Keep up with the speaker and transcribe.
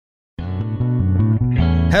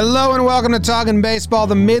Hello and welcome to Talking Baseball,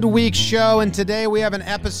 the midweek show. And today we have an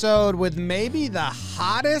episode with maybe the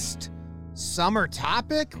hottest summer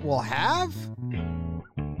topic we'll have.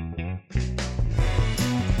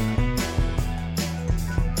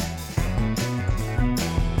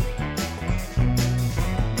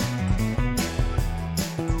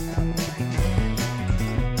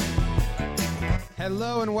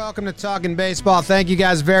 Hello and welcome to Talking Baseball. Thank you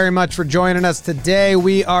guys very much for joining us today.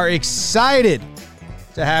 We are excited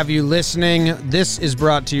to have you listening. This is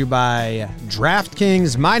brought to you by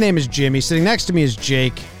DraftKings. My name is Jimmy. Sitting next to me is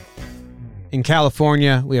Jake. In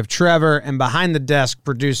California, we have Trevor, and behind the desk,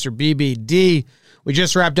 producer BBD. We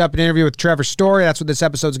just wrapped up an interview with Trevor Story. That's what this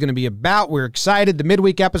episode is going to be about. We're excited. The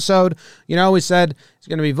midweek episode, we said it's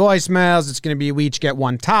going to be voicemails. It's going to be we each get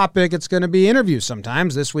one topic. It's going to be interviews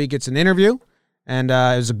sometimes. This week it's an interview, and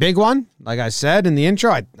it was a big one. Like I said in the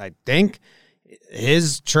intro, I think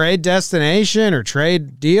his trade destination or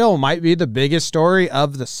trade deal might be the biggest story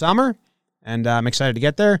of the summer, and I'm excited to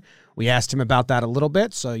get there. We asked him about that a little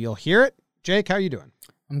bit, so you'll hear it. Jake, how are you doing?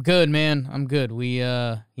 I'm good, man. I'm good. We,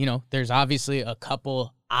 there's obviously a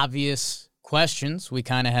couple obvious questions we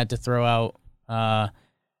kind of had to throw out.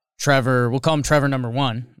 Trevor, we'll call him Trevor number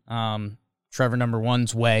one, Trevor number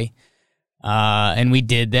one's way, and we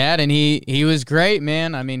did that, and he was great,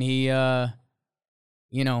 man. I mean,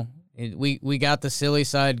 we got the silly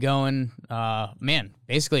side going.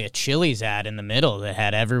 Basically a Chili's ad in the middle that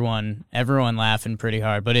had everyone laughing pretty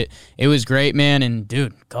hard. But it was great, man. And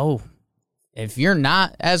dude, go. If you're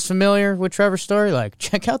not as familiar with Trevor's story,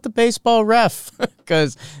 check out the Baseball Ref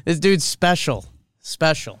because this dude's special.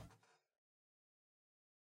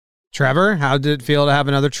 Trevor, how did it feel to have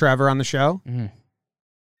another Trevor on the show? Mm-hmm.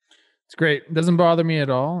 It's great. It doesn't bother me at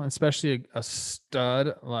all, especially a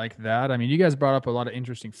stud like that. I mean, you guys brought up a lot of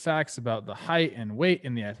interesting facts about the height and weight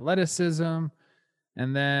and the athleticism.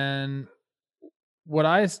 And then we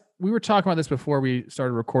were talking about this before we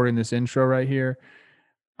started recording this intro right here.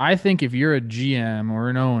 I think if you're a GM or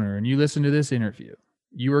an owner and you listen to this interview,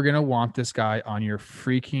 you are going to want this guy on your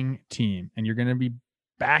freaking team, and you're going to be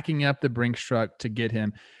backing up the Brinks truck to get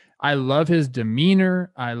him. I love his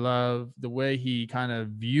demeanor. I love the way he kind of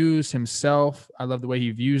views himself. I love the way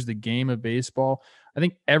he views the game of baseball. I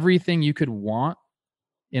think everything you could want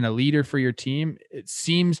in a leader for your team, it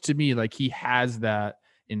seems to me like he has that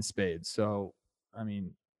in spades. So, I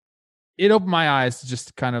mean, it opened my eyes to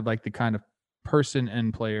just kind of like the kind of person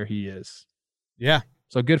and player he is. Yeah.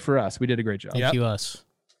 So good for us. We did a great job. Thank you, us.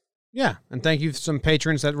 Yeah, and thank you to some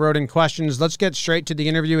patrons that wrote in questions. Let's get straight to the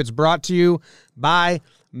interview. It's brought to you by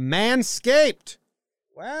Manscaped.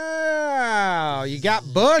 Wow, you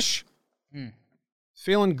got bush?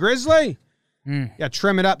 Feeling grizzly? Yeah,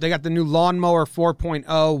 trim it up. They got the new Lawnmower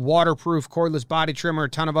 4.0, waterproof cordless body trimmer, a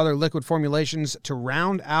ton of other liquid formulations to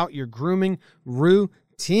round out your grooming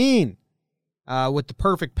routine. With the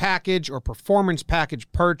perfect package or performance package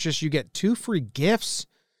purchase, you get 2 free gifts: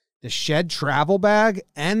 the Shed Travel Bag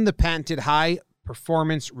and the patented high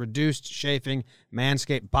performance reduced chafing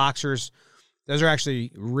Manscaped boxers. Those are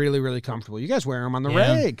actually really, really comfortable. You guys wear them on the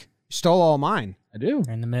reg. You stole all mine. I do.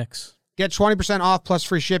 They're in the mix. Get 20% off plus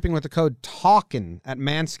free shipping with the code TALKIN at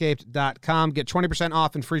manscaped.com. Get 20%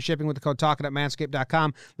 off and free shipping with the code TALKIN at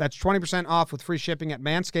manscaped.com. That's 20% off with free shipping at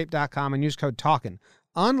manscaped.com and use code TALKIN.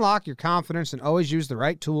 Unlock your confidence and always use the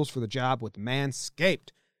right tools for the job with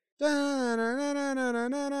Manscaped.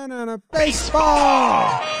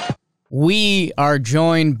 Baseball! We are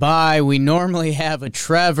joined by, we normally have a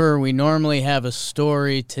Trevor, we normally have a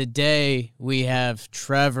Story. Today we have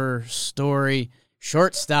Trevor Story,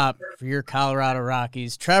 shortstop for your Colorado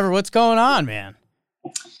Rockies. Trevor, what's going on, man?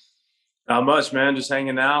 Not much, man. Just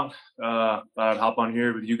hanging out. Thought I'd hop on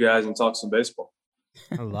here with you guys and talk some baseball.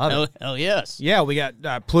 I love it. Hell yes. Yeah, we got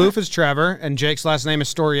Plouffe is Trevor, and Jake's last name is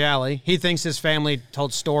Story Alley. He thinks his family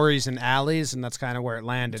told stories in alleys, and that's kind of where it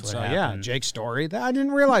landed. So, yeah, Jake's Story. I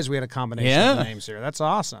didn't realize we had a combination of names here. That's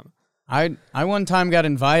awesome. I one time got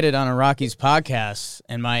invited on a Rockies podcast,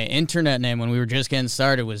 and my internet name when we were just getting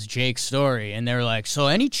started was Jake Story, and they were like, so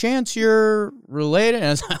any chance you're related? And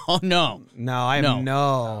I was like, oh, no.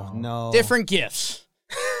 No. Different gifts.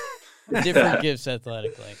 Different gifts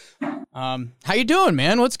athletically. How you doing,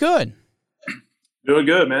 man? What's good? Doing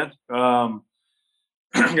good, man.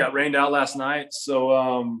 Got rained out last night,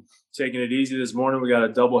 so taking it easy this morning. We got a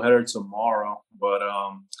doubleheader tomorrow, but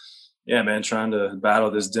yeah, man, trying to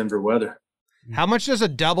battle this Denver weather. How much does a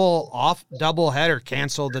doubleheader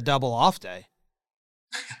cancel the double off day?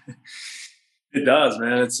 It does,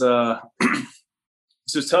 man. It's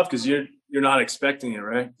just tough because you're not expecting it,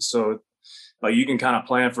 right? So like you can kind of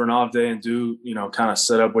plan for an off day and do, kind of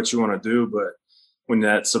set up what you want to do, but when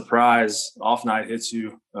that surprise off night hits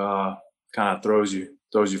you, kind of throws you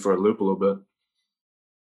for a loop a little bit.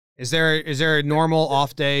 Is there a normal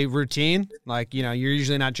off day routine? Like, you're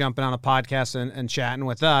usually not jumping on a podcast and chatting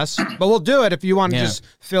with us, but we'll do it if you want to just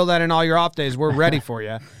fill that in all your off days. We're ready for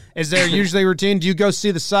you. Is there usually a routine? Do you go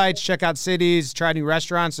see the sites, check out cities, try new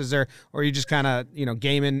restaurants? Or are you just kind of,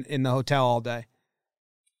 gaming in the hotel all day?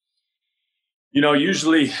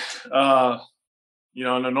 Usually, in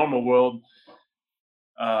a normal world,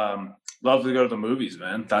 love to go to the movies,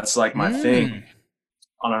 man. That's like my thing.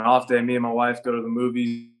 On an off day, me and my wife go to the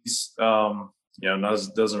movies.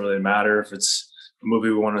 Doesn't really matter if it's a movie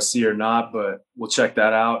we want to see or not, but we'll check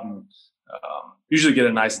that out and usually get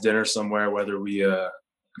a nice dinner somewhere, whether we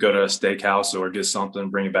go to a steakhouse or get something,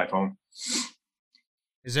 bring it back home.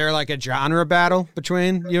 Is there like a genre battle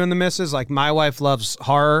between you and the missus? Like my wife loves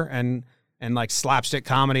horror and like slapstick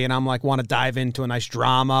comedy, and I'm like want to dive into a nice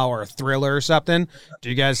drama or a thriller or something. Do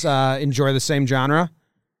you guys enjoy the same genre?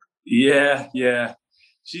 Yeah.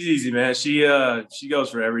 She's easy, man. She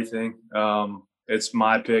goes for everything. It's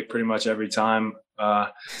my pick pretty much every time.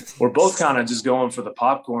 We're both kind of just going for the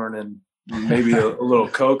popcorn and maybe a little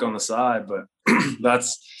Coke on the side, but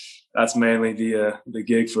that's mainly the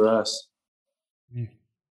gig for us.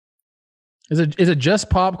 Is it just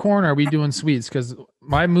popcorn? Or are we doing sweets? Because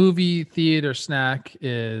my movie theater snack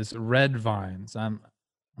is Red Vines. I'm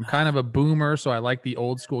kind of a boomer, so I like the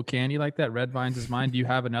old school candy like that. Red Vines is mine. Do you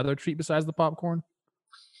have another treat besides the popcorn?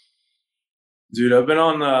 Dude, I've been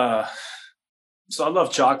on so I love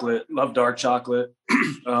chocolate, love dark chocolate.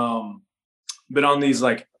 Been on these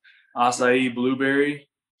like acai blueberry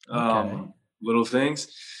little things.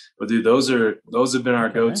 But dude, those have been our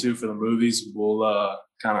go-to for the movies. We'll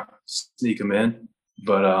kind of sneak them in.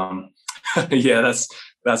 But yeah,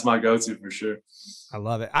 that's my go-to for sure. I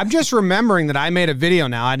love it. I'm just remembering that I made a video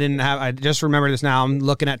now. I just remember this now. I'm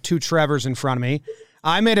looking at two Trevors in front of me.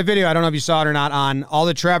 I made a video, I don't know if you saw it or not, on all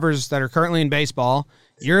the Trevors that are currently in baseball.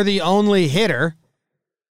 You're the only hitter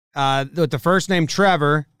with the first name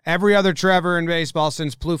Trevor. Every other Trevor in baseball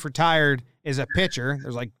since Plouffe retired is a pitcher.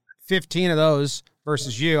 There's like 15 of those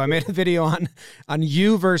versus you. I made a video on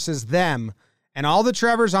you versus them. And all the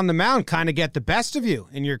Trevors on the mound kind of get the best of you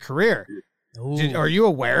in your career. Are you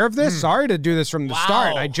aware of this? Sorry to do this from the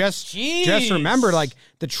start. I just remembered, like,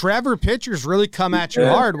 the Trevor pitchers really come at you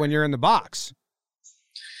hard when you're in the box.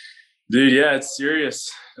 Dude, yeah, it's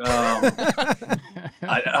serious.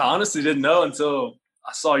 I honestly didn't know until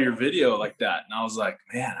I saw your video like that. And I was like,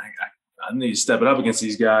 man, I need to step it up against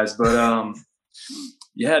these guys. But,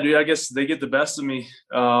 yeah, dude, I guess they get the best of me.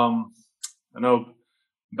 I know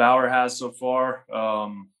Bauer has so far.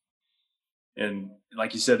 And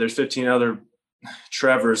like you said, there's 15 other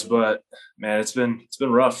Trevors, but man, it's been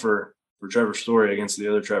rough for Trevor Story against the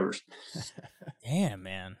other Trevors. Damn,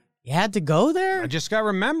 man. You had to go there? I just got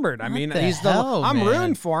remembered. I mean, I'm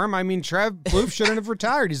rooting for him. I mean, Plouffe shouldn't have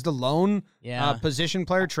retired. He's the lone position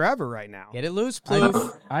player Trevor right now. Get it loose,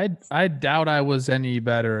 Plouffe. I doubt I was any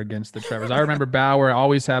better against the Trevors. I remember Bauer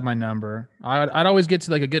always had my number. I'd always get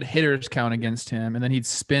to like a good hitter's count against him, and then he'd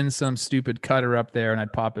spin some stupid cutter up there, and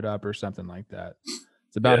I'd pop it up or something like that.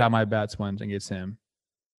 It's about how my bats went against him.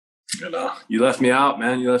 You left me out,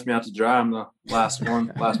 man. You left me out to dry. I'm the last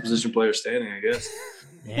position player standing, I guess.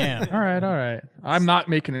 Yeah. All right. I'm not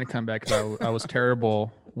making a comeback because I was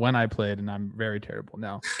terrible when I played, and I'm very terrible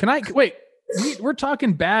now. Can I wait? We're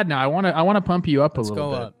talking bad now. I want to pump you up a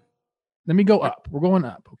little bit. Up. Let me go up. We're going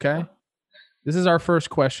up. Okay. This is our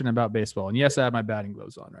first question about baseball, and yes, I have my batting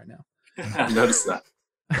gloves on right now. I noticed that.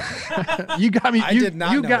 You got me. You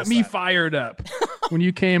got me that. fired up when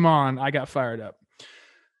you came on. I got fired up.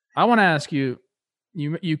 I want to ask you.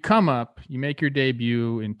 You come up, you make your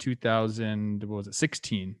debut in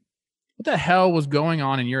 2016. What the hell was going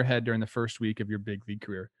on in your head during the first week of your big league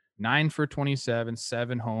career? 9 for 27,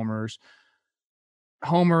 7 homers.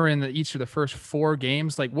 Homer in each of the first 4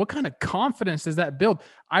 games. Like, what kind of confidence does that build?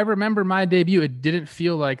 I remember my debut. It didn't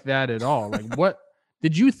feel like that at all. Like, what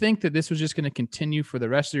did you think that this was just going to continue for the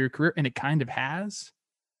rest of your career? And it kind of has.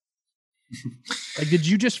 Like, did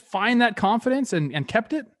you just find that confidence and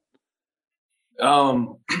kept it?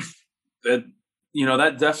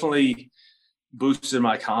 That definitely boosted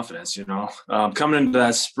my confidence, coming into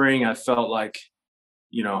that spring, I felt like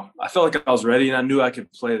I was ready and I knew I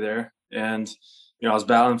could play there. And, I was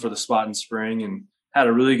battling for the spot in spring and had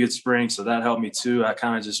a really good spring. So that helped me too. I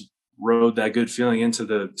kind of just rode that good feeling into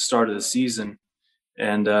the start of the season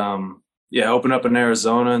and, open up in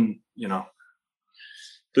Arizona and,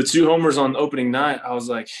 the 2 homers on opening night, I was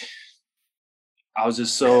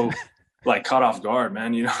just so like caught off guard,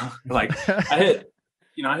 man. Like I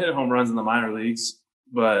I hit home runs in the minor leagues,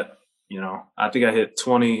 but, I think I hit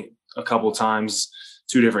 20 a couple times,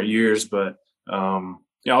 2 different years. But, I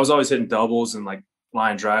was always hitting doubles and like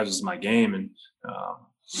line drives was my game. And,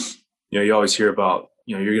 you always hear about,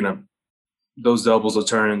 those doubles will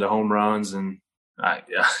turn into home runs. And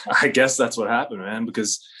I guess that's what happened, man,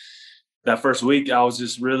 because that first week I was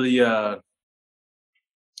just really, I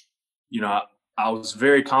was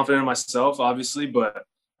very confident in myself, obviously, but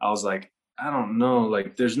I was like, I don't know,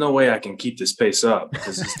 like, there's no way I can keep this pace up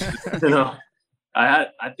because, I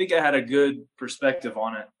think I had a good perspective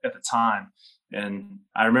on it at the time. And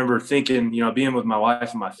I remember thinking, being with my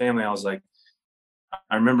wife and my family, I was like,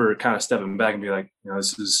 I remember kind of stepping back and be like, I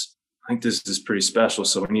think this is pretty special.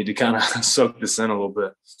 So we need to kind of soak this in a little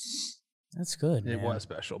bit. That's good. It man. was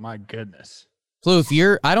special. My goodness.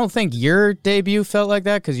 Plouffe, I don't think your debut felt like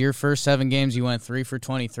that because your first 7 games you went 3 for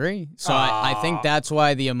 23. So I think that's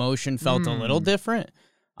why the emotion felt a little different.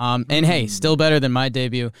 And hey, still better than my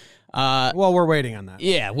debut. Well, we're waiting on that.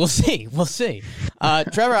 Yeah, we'll see.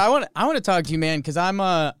 Trevor, I want to talk to you, man, because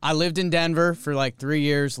I lived in Denver for like 3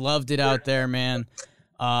 years, loved it out there, man.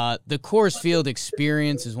 The Coors Field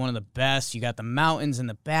experience is one of the best. You got the mountains in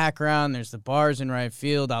the background. There's the bars in right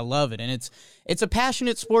field. I love it, and it's a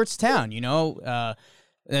passionate sports town.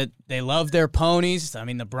 They love their ponies. I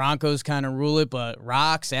mean, the Broncos kind of rule it, but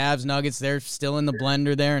Rocks, Avs, Nuggets, they're still in the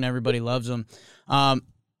blender there, and everybody loves them. Our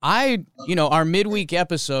midweek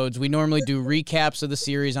episodes, we normally do recaps of the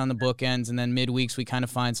series on the bookends, and then midweeks we kind of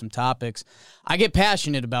find some topics. I get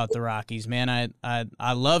passionate about the Rockies, man.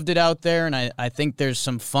 I loved it out there, and I think there's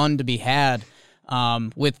some fun to be had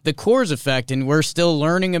with the Coors effect, and we're still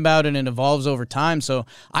learning about it, and it evolves over time. So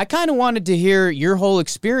I kind of wanted to hear your whole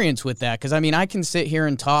experience with that, because, I mean, I can sit here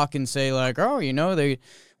and talk and say, like,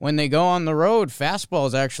 when they go on the road,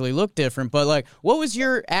 fastballs actually look different. But, like, what was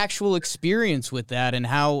your actual experience with that, and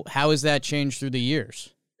how has that changed through the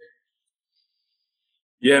years?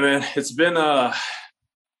 Yeah, man, it's been, I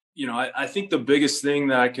think the biggest thing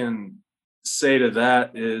that I can say to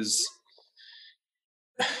that is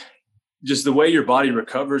just the way your body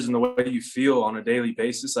recovers and the way you feel on a daily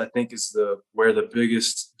basis, I think is where the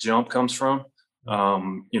biggest jump comes from.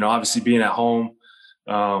 Obviously being at home,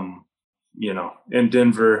 in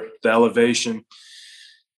Denver, the elevation,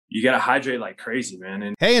 you got to hydrate like crazy,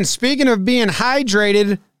 man. And speaking of being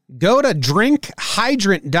hydrated, go to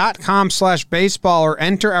drinkhydrant.com/baseball or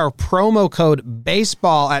enter our promo code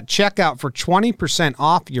baseball at checkout for 20%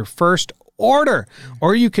 off your first order.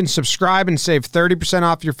 Or you can subscribe and save 30%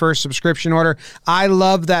 off your first subscription order. I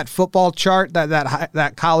love that football chart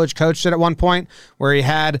that college coach did at one point where he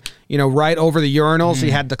had, right over the urinals, he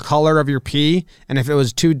had the color of your pee. And if it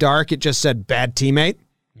was too dark, it just said bad teammate.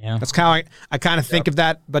 Yeah. That's how I kind of think of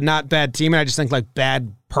that, but not bad teammate. I just think like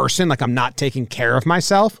bad person, like I'm not taking care of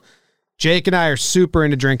myself. Jake and I are super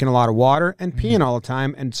into drinking a lot of water and peeing all the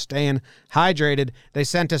time and staying hydrated. They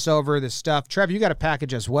sent us over this stuff. Trev, you got a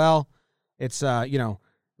package as well. It's, a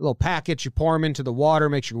little package. You pour them into the water,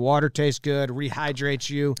 makes your water taste good, rehydrates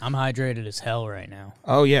you. I'm hydrated as hell right now.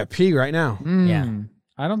 Oh, yeah, pee right now. Yeah.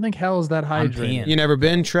 I don't think hell is that hydrated. You never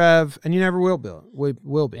been, Trev, and you never will be.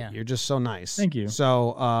 Yeah. You're just so nice. Thank you.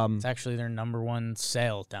 So, It's actually their number one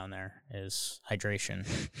sale down there is hydration.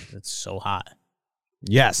 It's so hot.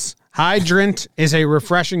 yes. Hydrant is a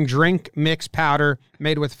refreshing drink mix powder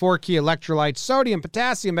made with 4 key electrolytes, sodium,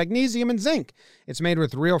 potassium, magnesium, and zinc. It's made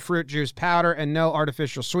with real fruit juice powder and no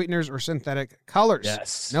artificial sweeteners or synthetic colors.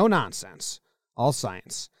 Yes. No nonsense. All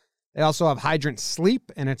science. They also have Hydrant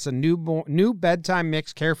Sleep, and it's a new bedtime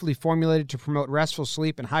mix carefully formulated to promote restful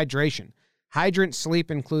sleep and hydration. Hydrant Sleep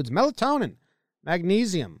includes melatonin,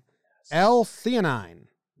 magnesium, L-theanine,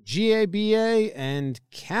 GABA, and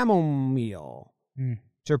chamomile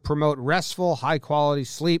to promote restful, high-quality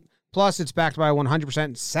sleep. Plus, it's backed by a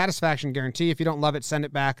 100% satisfaction guarantee. If you don't love it, send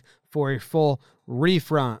it back for a full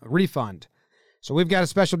refund. So we've got a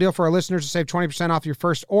special deal for our listeners to save 20% off your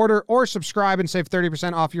first order or subscribe and save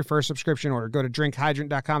 30% off your first subscription order. Go to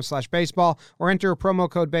drinkhydrant.com/baseball or enter a promo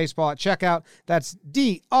code baseball at checkout. That's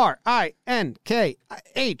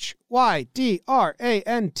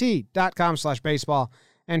drinkhydrant.com/baseball.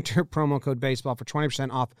 Enter promo code baseball for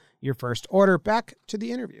 20% off your first order. Back to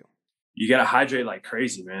the interview. You got to hydrate like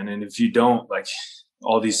crazy, man. And if you don't, like,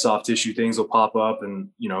 all these soft tissue things will pop up, and,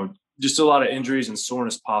 just a lot of injuries and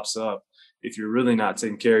soreness pops up if you're really not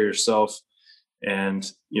taking care of yourself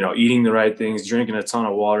and, eating the right things, drinking a ton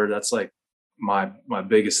of water. That's like my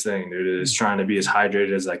biggest thing, dude, is trying to be as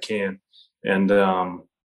hydrated as I can. And, going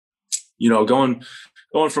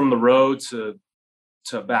from the road to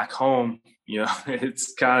to back home,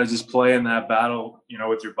 it's kind of just playing that battle,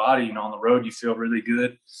 with your body. On the road, you feel really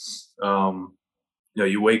good.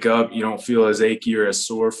 You wake up, you don't feel as achy or as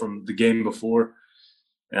sore from the game before.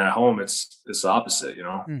 And at home, it's the opposite,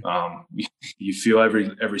 you feel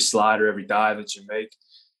every slide or every dive that you make.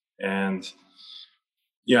 And,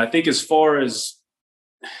 I think as far as,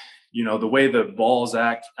 the way the balls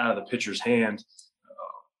act out of the pitcher's hand,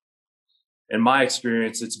 in my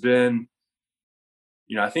experience, it's been,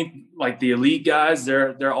 I think like the elite guys,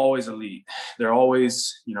 they're always elite. They're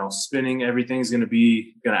always, spinning. Everything's going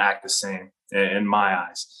to act the same in my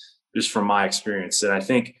eyes, just from my experience. And I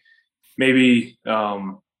think maybe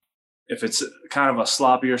if it's kind of a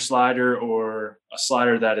sloppier slider or a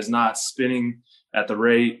slider that is not spinning at the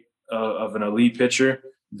rate of an elite pitcher,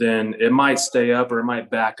 then it might stay up or it might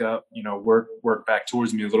back up, work back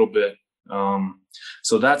towards me a little bit.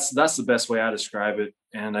 So that's the best way I describe it.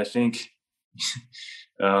 And I think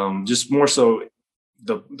just more so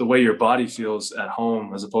the way your body feels at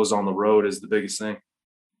home as opposed to on the road is the biggest thing.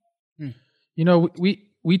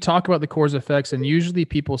 We talk about the Coors effects, and usually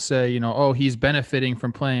people say, oh, he's benefiting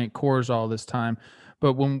from playing at Coors all this time.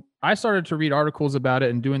 But when I started to read articles about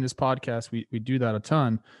it and doing this podcast, we do that a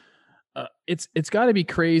ton. It's got to be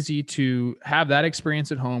crazy to have that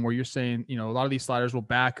experience at home where you're saying, a lot of these sliders will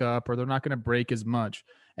back up or they're not going to break as much.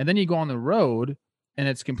 And then you go on the road and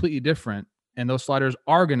it's completely different. And those sliders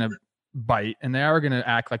are going to bite and they are going to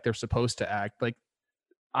act like they're supposed to act. Like,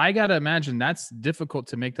 I got to imagine that's difficult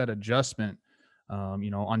to make that adjustment,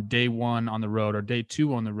 on day one on the road or day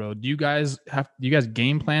two on the road. Do you guys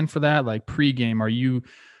game plan for that? Like pregame, are you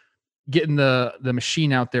getting the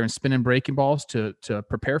machine out there and spinning breaking balls to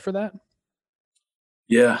prepare for that?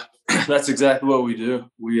 Yeah, that's exactly what we do.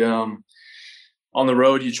 We, on the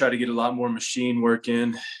road, you try to get a lot more machine work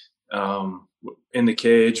in the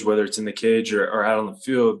cage, whether it's in the cage or out on the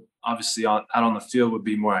field. Obviously out on the field would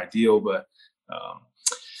be more ideal, but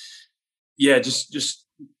just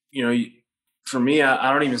for me,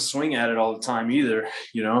 I don't even swing at it all the time either.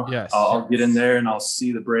 Yes. I'll get in there and I'll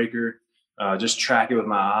see the breaker, just track it with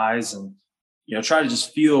my eyes and, try to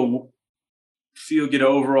just get an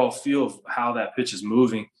overall feel of how that pitch is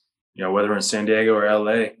moving, whether in San Diego or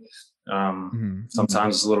LA.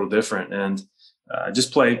 Sometimes it's a little different, and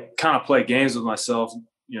just play games with myself,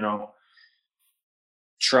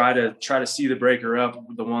 try to see the breaker up,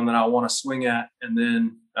 the one that I want to swing at, and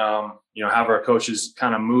then, have our coaches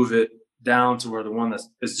kind of move it down to where the one that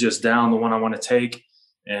is just down, the one I want to take,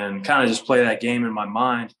 and kind of just play that game in my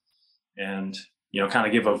mind and, kind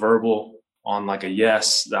of give a verbal on like a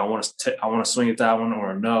yes, that I want to swing at that one,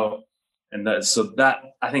 or a no. And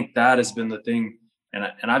that I think that has been the thing. And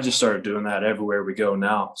I've just started doing that everywhere we go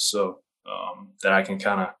now. So that I can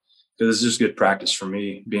because it's just good practice for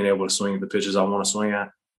me being able to swing at the pitches I want to swing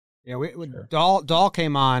at. Yeah, Dahl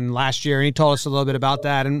came on last year and he told us a little bit about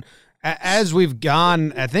that. And as we've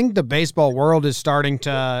gone, I think the baseball world is starting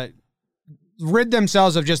to rid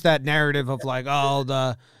themselves of just that narrative of like, oh,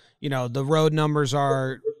 the road numbers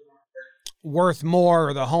are worth more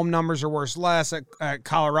or the home numbers are worth less at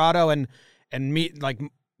Colorado, and meet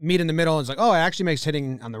in the middle. It's like, oh, it actually makes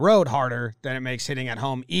hitting on the road harder than it makes hitting at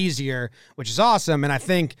home easier, which is awesome. And I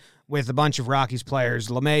think with a bunch of Rockies players,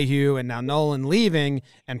 LeMahieu and now Nolan leaving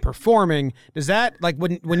and performing, does that, like,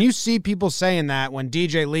 when you see people saying that when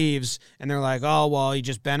DJ leaves and they're like, oh, well, he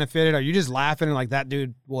just benefited, are you just laughing and like that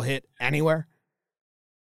dude will hit anywhere?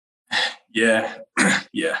 Yeah.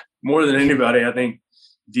 Yeah. More than anybody, I think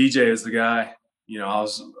DJ is the guy. I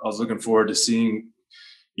was looking forward to seeing,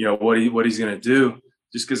 what he's going to do,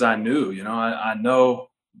 just because I knew, I know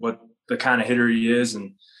what the kind of hitter he is,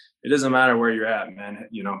 and it doesn't matter where you're at, man.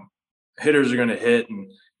 Hitters are going to hit,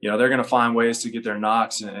 and they're going to find ways to get their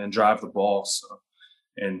knocks and drive the ball. So,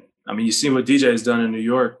 and I mean, you see what DJ has done in New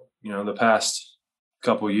York, the past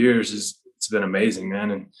couple of years it's been amazing,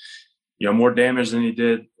 man, and more damage than he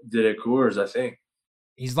did at Coors, I think.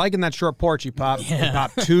 He's liking that short porch he popped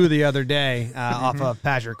two the other day off of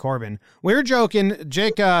Patrick Corbin. We were joking.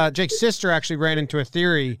 Jake's sister actually ran into a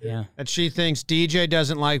theory that she thinks DJ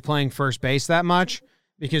doesn't like playing first base that much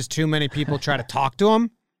because too many people try to talk to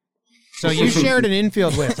him. So you shared an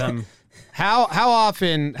infield with him. How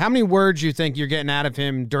many words you think you're getting out of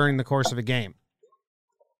him during the course of a game?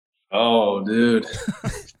 Oh, dude.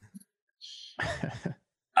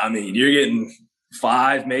 I mean, you're getting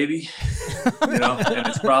 5 maybe, and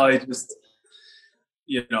it's probably just,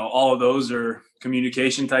 all of those are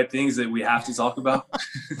communication type things that we have to talk about.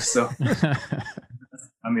 So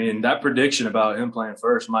I mean, that prediction about him playing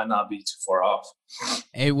first might not be too far off.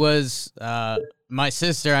 It was my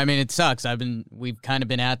sister. I mean, it sucks. We've kind of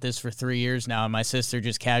been at this for 3 years now, and my sister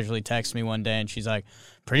just casually texted me one day, and she's like,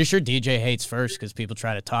 "Pretty sure DJ hates first because people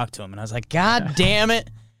try to talk to him." And I was like, "God damn it!"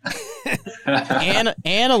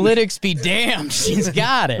 Analytics be damned. She's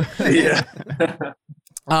got it. Yeah.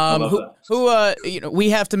 We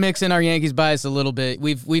have to mix in our Yankees bias a little bit.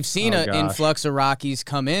 We've seen an influx of Rockies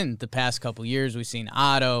come in the past couple years. We've seen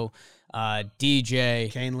Otto,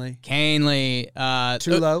 DJ, Canely,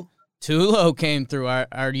 Tulo came through. Are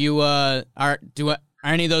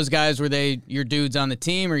any of those guys, were they your dudes on the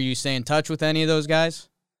team? Or are you stay in touch with any of those guys?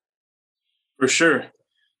 For sure.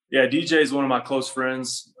 Yeah, DJ is one of my close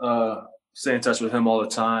friends. Stay in touch with him all the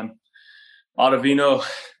time. Ottavino,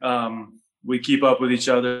 we keep up with each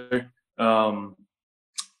other. I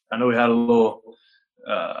know we had a little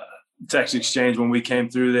text exchange when we came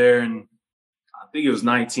through there, and I think it was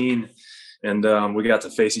 19, and we got to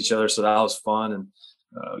face each other, so that was fun. And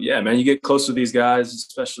yeah, man, you get close to these guys,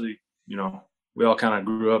 especially, we all kind of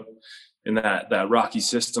grew up in that Rocky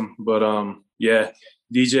system. But yeah,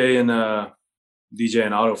 DJ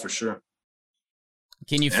and Otto for sure.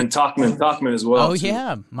 And Talkman as well. Oh too.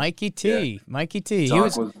 Yeah, Mikey T. Yeah. Mikey T.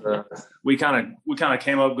 We kind of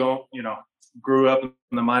came up going, grew up in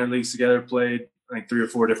the minor leagues together, played I think 3 or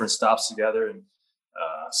 4 different stops together, and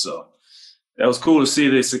so that was cool to see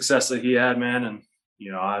the success that he had, man. And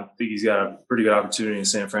I think he's got a pretty good opportunity in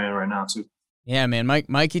San Fran right now too. Yeah, man,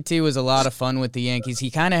 Mikey T was a lot of fun with the Yankees.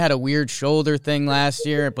 He kind of had a weird shoulder thing last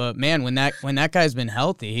year, but man, when that guy's been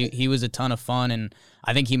healthy, he was a ton of fun, and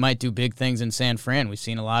I think he might do big things in San Fran. We've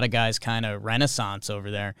seen a lot of guys kind of renaissance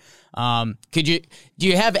over there. Do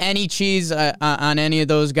you have any cheese on any of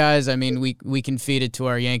those guys? I mean, we can feed it to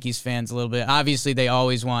our Yankees fans a little bit. Obviously, they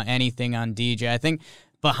always want anything on DJ. I think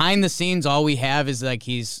behind the scenes, all we have is like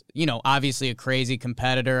he's, obviously a crazy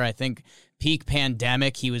competitor. I think peak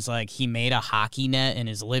pandemic, he was like, he made a hockey net in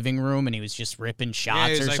his living room and he was just ripping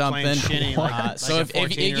shots or something. So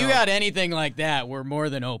if you got anything like that, we're more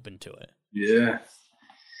than open to it. Yeah.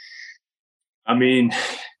 I mean,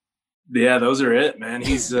 yeah, those are it, man.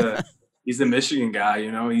 He's the Michigan guy,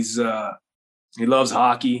 he loves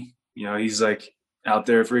hockey. He's like out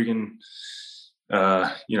there freaking,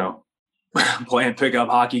 playing pickup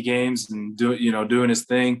hockey games and doing his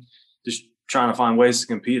thing, just trying to find ways to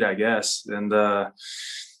compete, I guess. And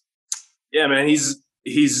yeah, man,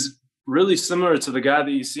 he's really similar to the guy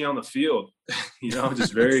that you see on the field,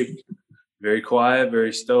 just very, very quiet,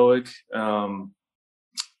 very stoic.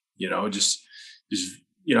 Just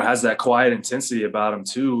has that quiet intensity about him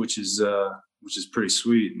too, which is pretty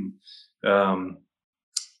sweet. And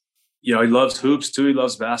he loves hoops too. He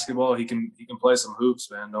loves basketball. He can play some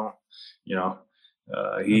hoops, man. He's love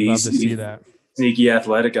to see that. Sneaky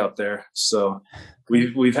athletic out there. So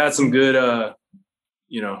we've had some good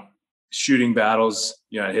shooting battles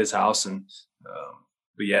at his house, and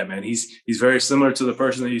but yeah, man, he's very similar to the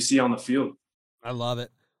person that you see on the field. I love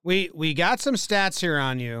it. We got some stats here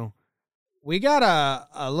on you. We got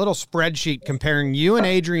a little spreadsheet comparing you and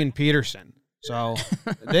Adrian Peterson. So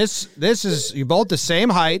this is, you both the same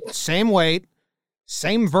height, same weight,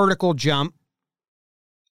 same vertical jump,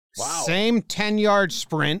 same 10-yard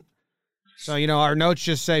sprint. So, our notes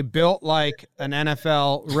just say built like an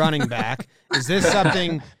NFL running back. Is this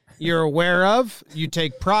something you're aware of, you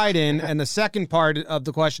take pride in? And the second part of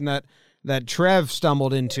the question that Trev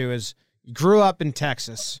stumbled into is, you grew up in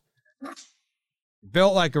Texas,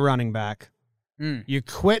 built like a running back. You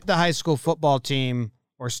quit the high school football team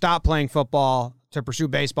or stopped playing football to pursue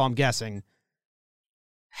baseball, I'm guessing.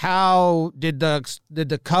 How did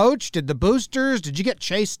the coach, did the boosters, did you get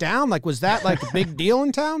chased down? Like, was that like a big deal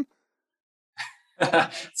in town?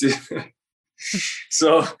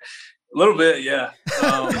 So a little bit, yeah.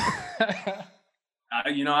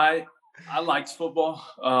 I liked football.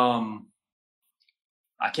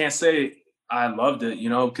 I can't say I loved it,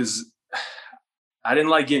 because I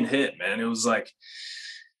didn't like getting hit, man. It was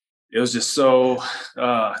just so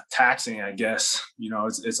taxing, I guess.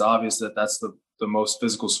 It's obvious that that's the most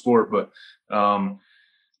physical sport, but I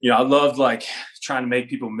loved like trying to make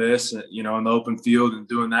people miss, in the open field and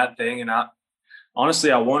doing that thing. And I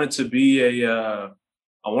wanted to be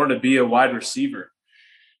a wide receiver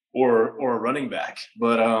or a running back,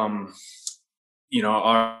 but our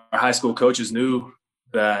high school coaches knew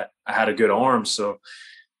that I had a good arm, so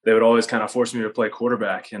they would always kind of force me to play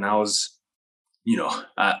quarterback. And I was,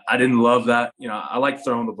 I didn't love that. I liked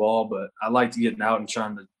throwing the ball, but I liked getting out and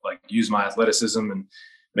trying to like use my athleticism and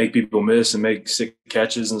make people miss and make sick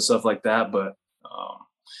catches and stuff like that. But,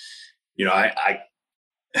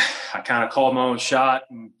 I kind of called my own shot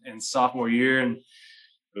in sophomore year, and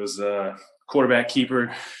it was a quarterback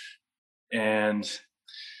keeper, and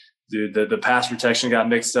dude, the pass protection got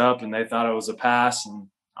mixed up, and they thought it was a pass, and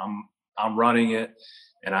I'm running it,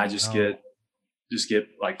 and I just get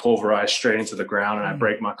like pulverized straight into the ground, and I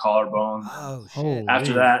break my collarbone. Oh shit!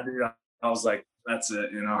 After that, dude, I was like, that's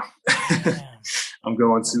it, you know. I'm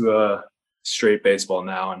going to straight baseball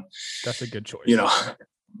now, and that's a good choice. You know,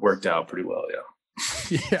 worked out pretty well, yeah.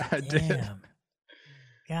 Yeah, I did. Damn.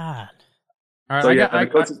 God. All right, so the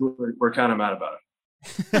coaches were kind of mad about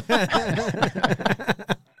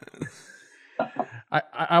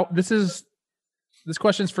it. This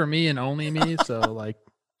question's for me and only me, so like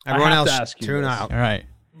everyone else ask you tune this. out. All right.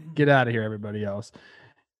 Get out of here, everybody else.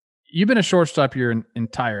 You've been a shortstop your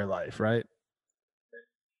entire life, right?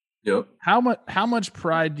 Yep. How much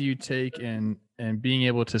pride do you take in being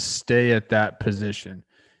able to stay at that position?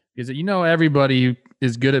 Because everybody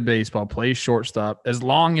is good at baseball, plays shortstop as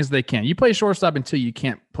long as they can. You play shortstop until you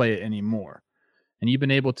can't play it anymore, and you've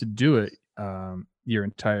been able to do it your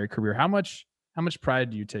entire career. How much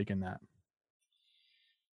pride do you take in that?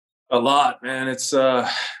 A lot, man. It's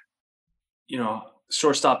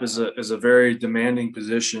shortstop is a very demanding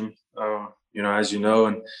position, as you know,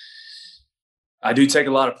 and I do take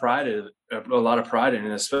a lot of pride in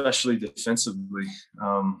it, especially defensively.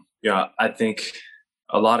 I think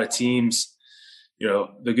a lot of teams,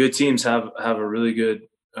 the good teams have a really good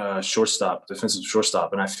defensive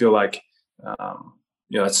shortstop, and I feel like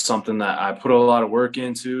it's something that I put a lot of work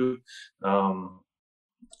into, and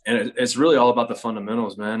it's really all about the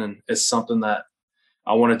fundamentals, man. And it's something that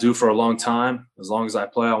I want to do for a long time. As long as I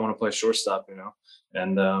play, I want to play shortstop,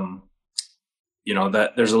 and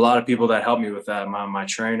that there's a lot of people that help me with that. My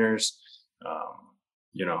trainers,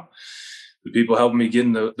 the people helping me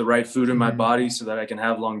getting the right food in my body so that I can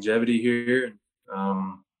have longevity here.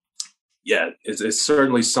 And, it's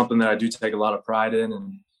certainly something that I do take a lot of pride in.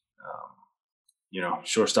 And,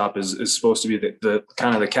 shortstop is supposed to be the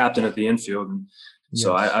kind of the captain at the infield. And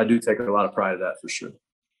so I do take a lot of pride in that for sure.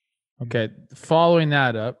 Okay. Following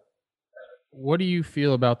that up, what do you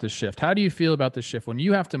feel about the shift? How do you feel about the shift when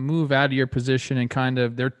you have to move out of your position and kind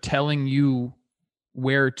of they're telling you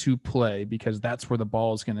where to play because that's where the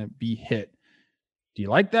ball is going to be hit? Do you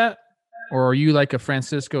like that? Or are you like a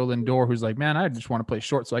Francisco Lindor who's like, man, I just want to play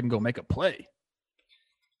short so I can go make a play?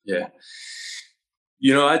 Yeah.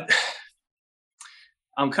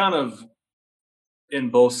 I'm kind of in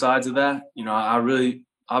both sides of that. I really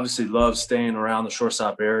obviously love staying around the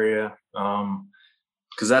shortstop area.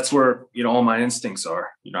 Because that's where all my instincts are.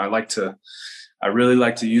 I really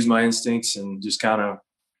like to use my instincts and just kind of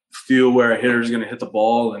feel where a hitter is going to hit the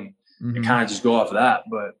ball and kind of just go off of that.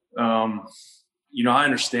 But I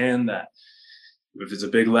understand that if it's a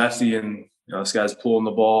big lefty and this guy's pulling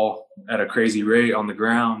the ball at a crazy rate on the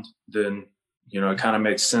ground, then it kind of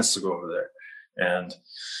makes sense to go over there. And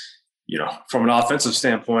from an offensive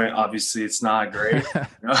standpoint, obviously it's not great.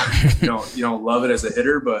 You don't love it as a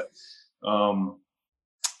hitter, but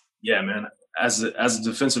yeah, man, as a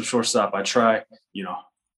defensive shortstop, I try,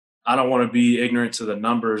 I don't want to be ignorant to the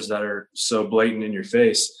numbers that are so blatant in your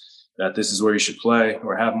face that this is where you should play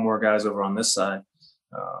or have more guys over on this side.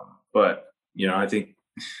 But, I think,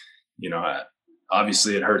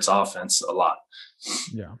 obviously it hurts offense a lot.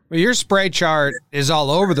 Yeah. Well, your spray chart is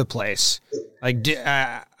all over the place. Like,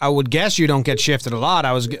 I would guess you don't get shifted a lot.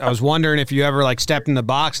 I was wondering if you ever stepped in the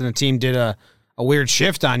box and the team did a weird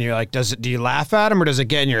shift on you. Like, do you laugh at them or does it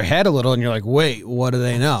get in your head a little and you're like, wait, what do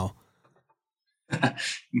they know?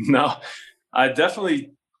 No, I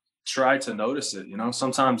definitely try to notice it.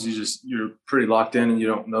 Sometimes you're pretty locked in and you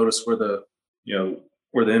don't notice where the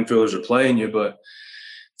infielders are playing you, but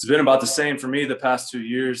it's been about the same for me the past 2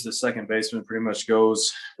 years. The second baseman pretty much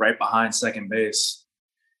goes right behind second base.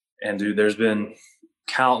 And dude, there's been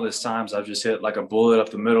countless times I've just hit like a bullet up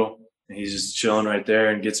the middle and he's just chilling right there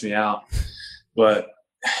and gets me out. But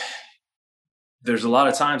there's a lot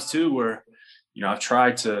of times too where, I've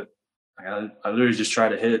tried to, I literally just try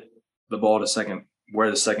to hit the ball to second, where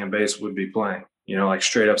the second base would be playing, like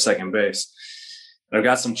straight up second base. And I've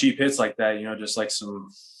got some cheap hits like that, just like some,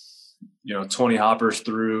 20 hoppers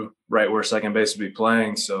through right where second base would be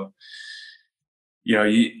playing. So,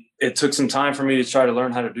 it took some time for me to try to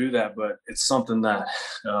learn how to do that, but it's something that,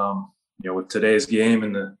 with today's game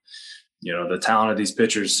and the talent of these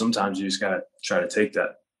pitchers, sometimes you just got to try to take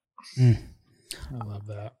that. I love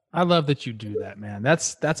that. I love that you do that, man.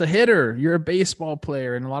 That's a hitter. You're a baseball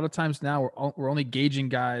player. And a lot of times now we're only gauging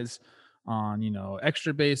guys on,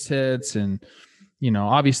 extra base hits and,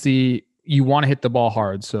 obviously you want to hit the ball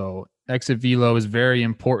hard. So exit velo is very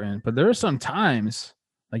important, but there are some times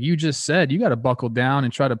like you just said, you got to buckle down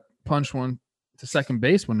and try to punch one to second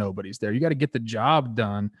base when nobody's there. You got to get the job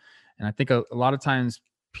done. And I think a lot of times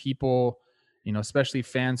people, especially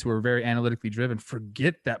fans who are very analytically driven,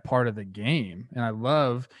 forget that part of the game. And I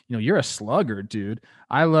love, you're a slugger, dude.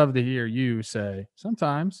 I love to hear you say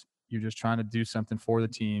sometimes you're just trying to do something for the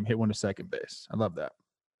team, hit one to second base. I love that.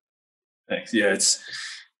 Thanks. Yeah, it's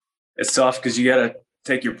tough because you got to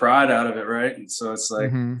take your pride out of it, right? And so it's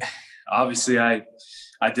like, obviously I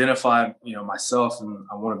identify, myself, and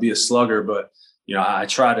I want to be a slugger, but I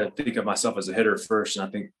try to think of myself as a hitter first. And I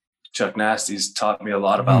think Chuck Nasty's taught me a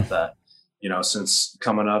lot about that, since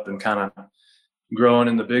coming up and kind of growing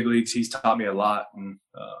in the big leagues. He's taught me a lot, and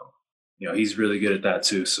he's really good at that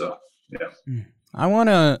too. So yeah. I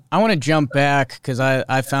wanna jump back because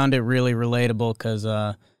I found it really relatable because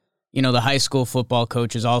the high school football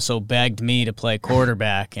coaches also begged me to play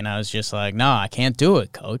quarterback, and I was just like, no, I can't do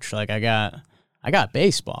it, coach. Like I got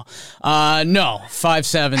baseball. No,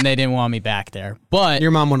 5'7", they didn't want me back there. But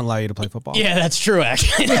your mom wouldn't allow you to play football. Yeah, that's true,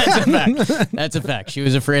 actually. That's a fact. That's a fact. She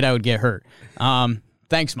was afraid I would get hurt.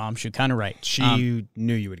 Thanks, Mom. She was kind of right. She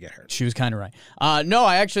knew you would get hurt. She was kind of right. No,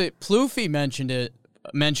 I actually, Plouffe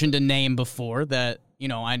mentioned a name before that,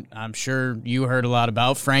 I'm sure you heard a lot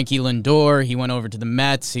about. Frankie Lindor. He went over to the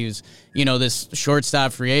Mets. He was, this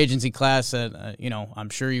shortstop free agency class that, I'm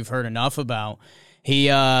sure you've heard enough about. He,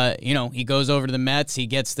 he goes over to the Mets. He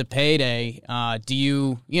gets the payday. Do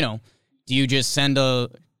you just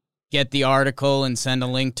get the article and send a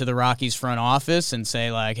link to the Rockies front office and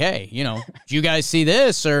say like, hey, do you guys see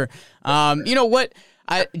this? Or, what?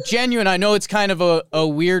 I know it's kind of a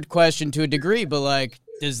weird question to a degree, but like,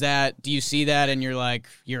 do you see that and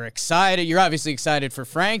you're excited? You're obviously excited for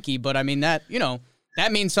Frankie, but I mean that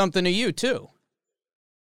means something to you too.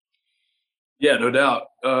 Yeah, no doubt.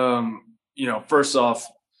 First off,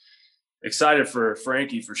 excited for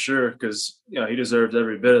Frankie for sure, because he deserves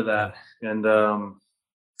every bit of that. And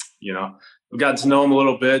we've gotten to know him a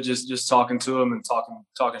little bit, just talking to him and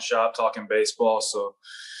talking shop, talking baseball. So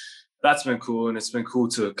that's been cool, and it's been cool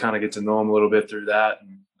to kind of get to know him a little bit through that.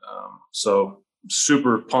 And so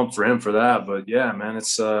super pumped for him for that. But yeah, man,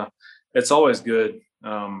 it's always good,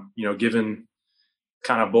 given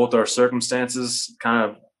kind of both our circumstances, kind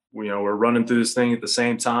of, we're running through this thing at the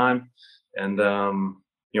same time. And,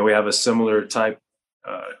 we have a similar type,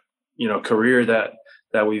 career that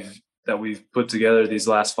we've put together these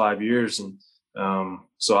last 5 years. And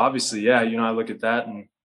so obviously, yeah, I look at that and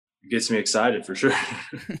it gets me excited for sure.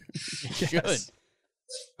 Yes.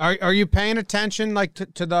 Are you paying attention like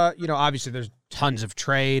to the, obviously there's tons of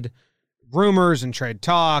trade rumors and trade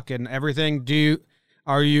talk and everything.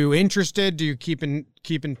 Are you interested? Do you keep in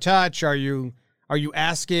touch? Are you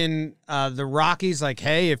asking the Rockies like,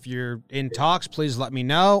 hey, if you're in talks, please let me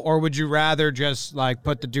know? Or would you rather just like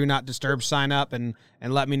put the do not disturb sign up and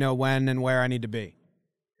let me know when and where I need to be?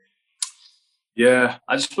 Yeah,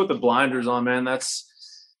 I just put the blinders on, man.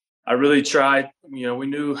 I really tried. We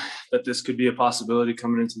knew that this could be a possibility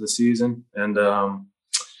coming into the season. And,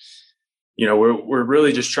 we're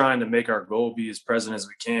really just trying to make our goal be as present as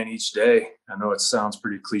we can each day. I know it sounds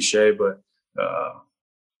pretty cliche, but,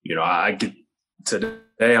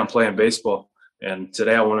 today I'm playing baseball, and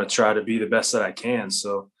today I want to try to be the best that I can.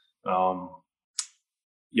 So, at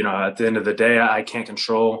the end of the day, I can't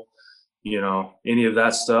control, any of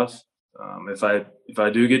that stuff. If I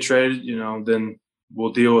do get traded, then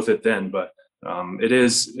we'll deal with it then. But it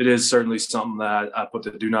is certainly something that I put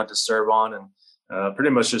the do not disturb on, and pretty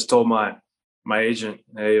much just told my agent,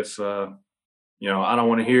 hey, if I don't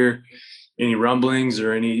want to hear any rumblings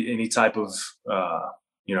or any type of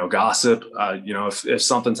gossip. If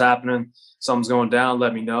something's happening, something's going down,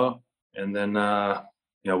 let me know, and then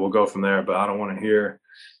we'll go from there. But I don't want to hear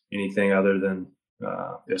anything other than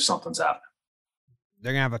if something's happening.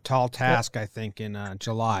 They're gonna have a tall task, I think, in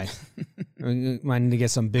July. We might need to get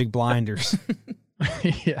some big blinders.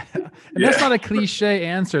 Yeah, and that's not a cliche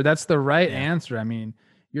answer. That's the right answer. I mean,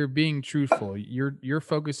 you're being truthful. You're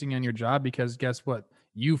focusing on your job, because guess what?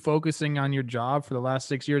 You focusing on your job for the last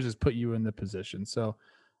 6 years has put you in the position. So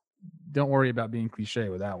don't worry about being cliche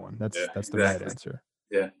with that one. That's the right answer.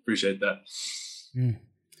 Yeah, appreciate that.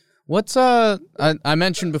 What's I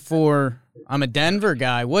mentioned before, I'm a Denver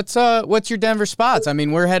guy. What's your Denver spots? I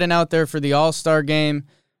mean, we're heading out there for the All-Star game.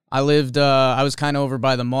 I was kind of over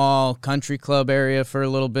by the mall, country club area for a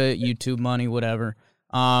little bit, YouTube money, whatever.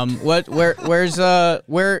 Where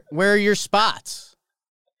are your spots?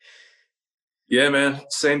 Yeah, man,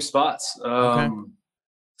 same spots. Okay.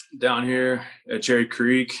 Down here at Cherry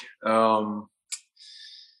Creek. We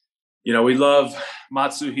love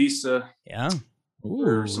Matsuhisa. Yeah.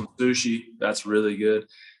 or some sushi. That's really good.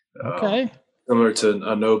 Okay. Similar to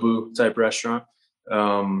a Nobu type restaurant.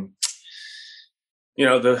 The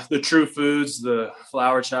True Foods, the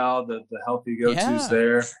Flower Child, the healthy go-tos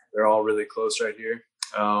there, they're all really close right here.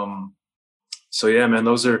 So yeah, man,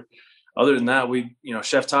 those are, other than that,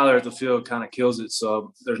 Chef Tyler at the field kind of kills it.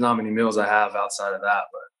 So there's not many meals I have outside of that,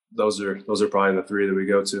 but those are probably the three that we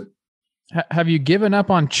go to. Have you given up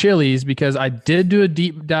on Chili's? Because I did do a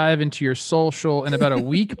deep dive into your social, and about a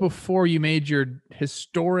week before you made your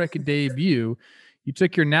historic debut, you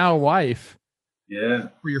took your now wife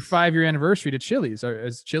for your 5-year anniversary to Chili's.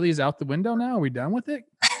 Is Chili's out the window now? Are we done with it?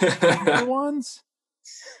 The ones?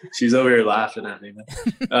 She's over here laughing at me, man.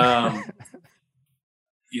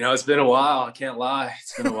 It's been a while. I can't lie.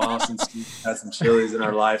 It's been a while since we had some Chili's in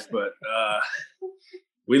our life, but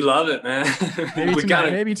we love it, man.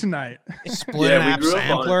 Maybe tonight. Split an app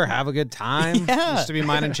sampler, have a good time. Yeah. Used to be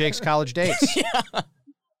mine and Jake's college dates. Yeah.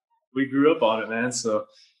 We grew up on it, man. So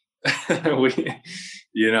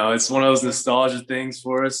it's one of those nostalgia things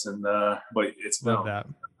for us, and but it's been wow,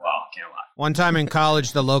 can't lie. One time in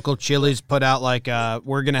college, the local Chili's put out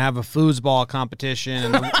we're gonna have a foosball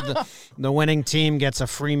competition, and the winning team gets a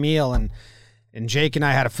free meal, and Jake and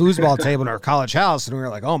I had a foosball table in our college house, and we were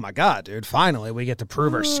like, oh my God, dude, finally we get to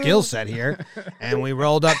prove our skill set here. And we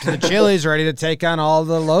rolled up to the Chili's ready to take on all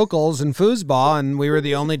the locals in foosball, and we were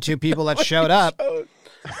the only two people that showed up.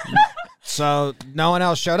 So no one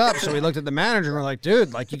else showed up. So we looked at the manager and we're like,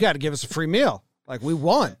 dude, you got to give us a free meal. We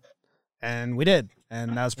won. And we did.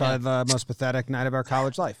 And that was probably the most pathetic night of our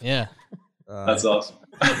college life. Yeah. That's awesome.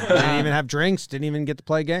 Didn't even have drinks. Didn't even get to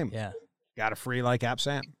play a game. Yeah. Got a free App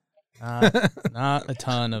Sam. Not a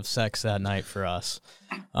ton of sex that night for us.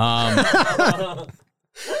 I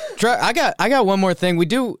got one more thing. We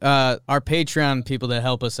do our Patreon people that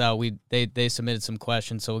help us out. They submitted some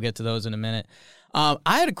questions, so we'll get to those in a minute. I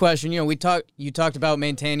had a question. You talked about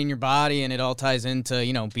maintaining your body, and it all ties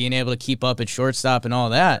into being able to keep up at shortstop and all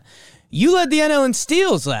that. You led the NL in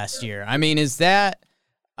steals last year. I mean, is that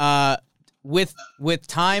with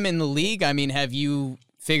time in the league? I mean, have you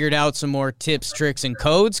figured out some more tips, tricks, and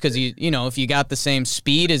codes? Because if you got the same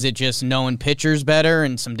speed, is it just knowing pitchers better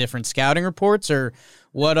and some different scouting reports, or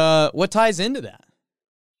what ties into that?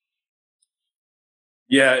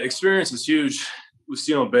 Yeah, experience is huge with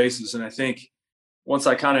stealing bases, and I think once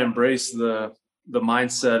I kind of embraced the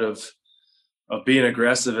mindset of being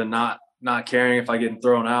aggressive and not caring if I get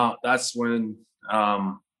thrown out, that's when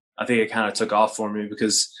I think it kind of took off for me,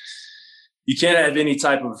 because you can't have any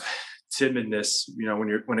type of timidness,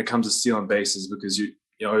 when it comes to stealing bases, because you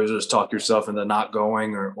just talk yourself into not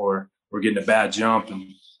going or getting a bad jump. And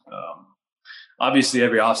obviously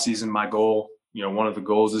every offseason, my goal, one of the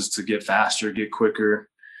goals is to get faster, get quicker,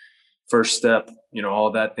 first step,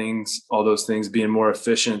 all those things, being more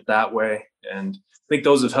efficient that way. And I think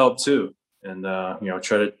those have helped too. And,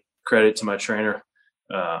 credit to my trainer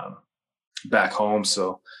back home.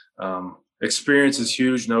 So experience is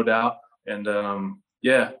huge, no doubt. And there's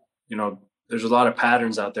a lot of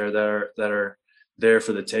patterns out there that are there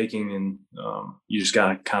for the taking, and you just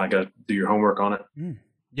kind of got to do your homework on it.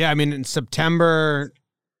 Yeah, I mean, in September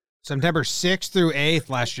 6th through 8th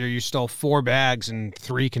last year, you stole 4 bags in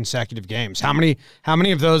 3 consecutive games. How many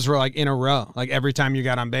of those were in a row? Every time you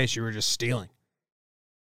got on base, you were just stealing.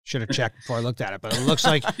 Should have checked before I looked at it, but it looks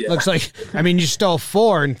like I mean, you stole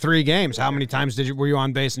 4 in 3 games. How many times were you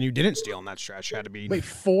on base and you didn't steal in that stretch? Had to be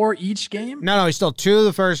 4 each game? No, he stole 2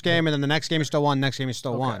 the first game, and then the next game he stole 1. Next game he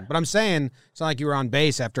stole 1. But I'm saying it's not like you were on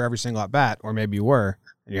base after every single at bat, or maybe you were,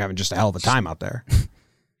 and you're having just a hell of a time out there.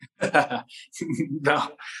 No,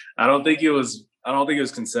 I don't think it was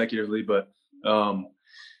consecutively, but I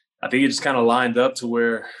think it just kind of lined up to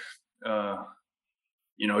where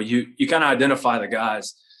you kind of identify the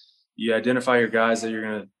guys. You identify your guys that you're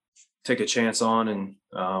going to take a chance on, and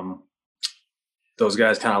those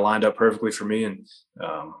guys kind of lined up perfectly for me. And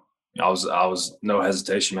I was no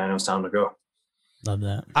hesitation, man. It was time to go. Love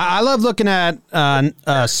that. I love looking at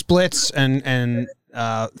splits and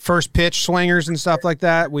first pitch swingers and stuff like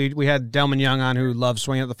that. We had Delman Young on, who loves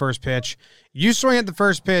swinging at the first pitch. You swing at the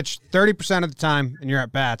first pitch 30% of the time in your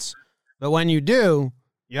at bats, but when you do,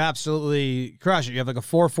 you absolutely crush it. You have a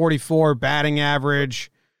 444 batting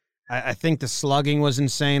average. I think the slugging was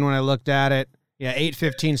insane when I looked at it. Yeah,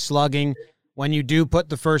 815 slugging. When you do put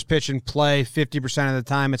the first pitch in play, 50% of the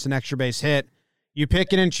time it's an extra base hit. You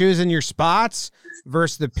picking and choosing your spots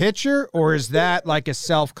versus the pitcher, or is that a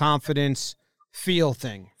self-confidence feel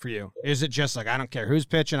thing for you? Is it just I don't care who's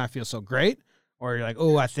pitching, I feel so great? Or you're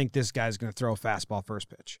oh, I think this guy's going to throw a fastball first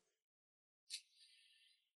pitch?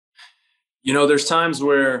 There's times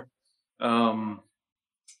where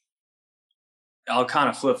I'll kind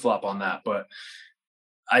of flip flop on that, but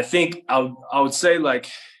I think I would say like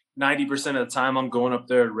 90% of the time I'm going up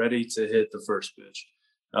there ready to hit the first pitch.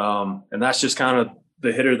 And that's just kind of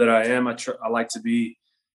the hitter that I am. I like to be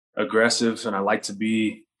aggressive and I like to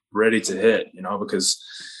be ready to hit, because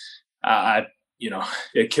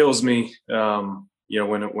it kills me,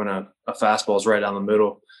 when a fastball is right down the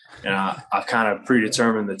middle and I've kind of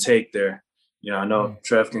predetermined the take there. I know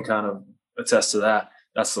Trev can kind of attest to that.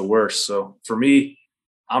 That's the worst. So for me,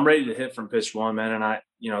 I'm ready to hit from pitch one, man.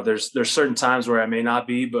 And there's certain times where I may not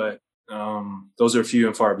be, but those are few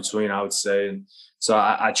and far between, I would say. And so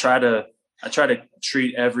I try to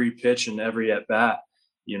treat every pitch and every at bat,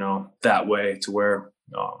 that way to where,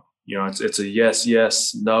 it's a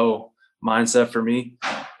yes, no mindset for me,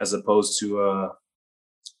 as opposed to,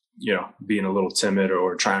 being a little timid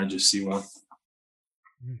or trying to just see one.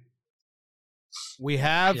 We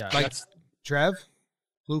have Trev,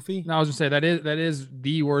 Floofy. No, I was gonna say that is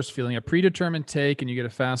the worst feeling. A predetermined take and you get a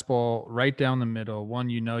fastball right down the middle, one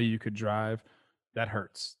you could drive. That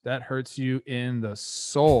hurts. That hurts you in the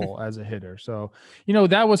soul as a hitter. So,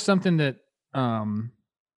 that was something that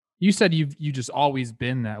you said you just always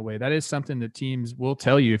been that way. That is something that teams will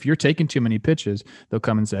tell you. If you're taking too many pitches, they'll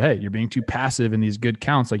come and say, hey, you're being too passive in these good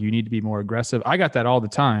counts. Like, you need to be more aggressive. I got that all the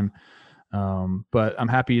time. But I'm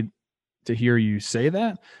happy to hear you say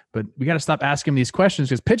that, but we got to stop asking these questions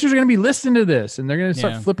because pitchers are going to be listening to this and they're going to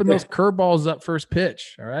start flipping those curveballs up first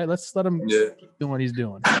pitch. All right. Let's let him keep doing what he's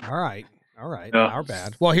doing. All right. Our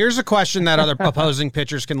bad. Well, here's a question that other opposing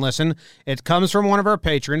pitchers can listen. It comes from one of our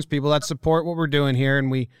patrons, people that support what we're doing here.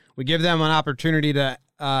 And we give them an opportunity to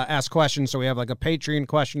ask questions. So we have like a Patreon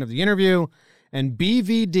question of the interview, and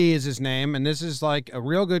BVD is his name. And this is like a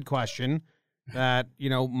real good question that,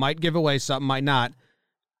 might give away something, might not.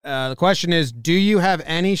 The question is, do you have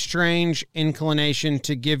any strange inclination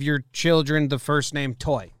to give your children the first name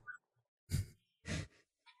Toy?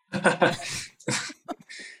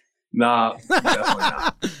 Nah, definitely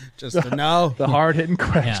not. Just a no. The hard-hitting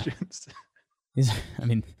questions. Yeah.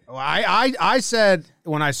 I said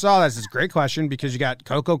when I saw this, it's a great question because you got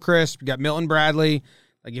Coco Crisp, you got Milton Bradley.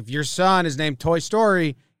 Like, if your son is named Toy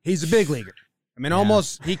Story, he's a big leaguer.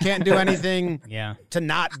 Almost he can't do anything to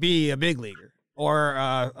not be a big leaguer or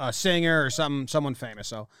a singer or someone famous.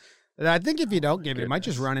 So I think if you don't give it, it might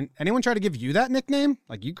just run in. Anyone try to give you that nickname?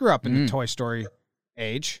 Like, you grew up in the Toy Story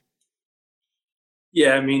age.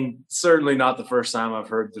 Yeah, certainly not the first time I've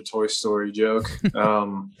heard the Toy Story joke.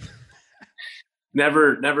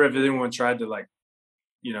 Never have anyone tried to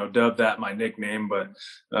dub that my nickname, but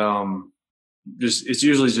it's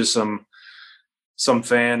usually just some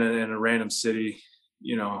fan in a random city,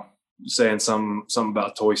 saying something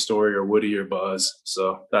about Toy Story or Woody or Buzz.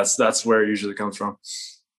 So that's where it usually comes from.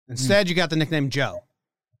 Instead, you got the nickname Joe.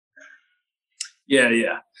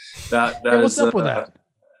 Yeah. What's up with that?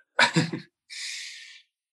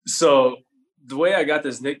 So the way I got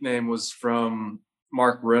this nickname was from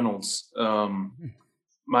Mark Reynolds.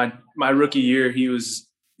 My rookie year, he was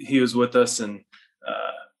with us, and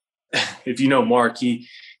if you know Mark,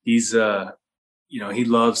 he's he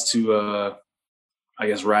loves to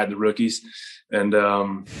ride the rookies, and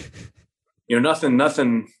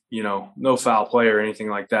nothing, no foul play or anything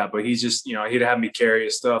like that. But he's just he'd have me carry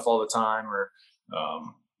his stuff all the time, or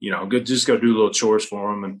go do little chores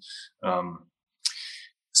for him, and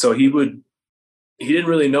so he didn't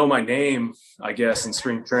really know my name, I guess, in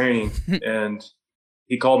spring training, and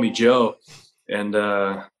he called me Joe, and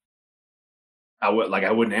I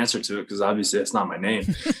wouldn't answer to it because obviously that's not my name.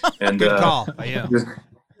 And good call.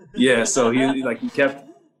 Yeah. So he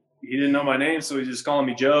didn't know my name, so he just called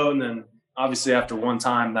me Joe, and then obviously after one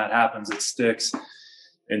time that happens, it sticks.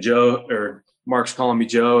 And Mark's calling me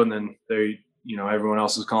Joe, and then everyone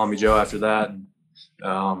else is calling me Joe after that.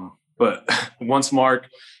 But once Mark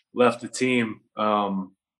left the team, I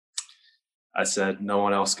said, no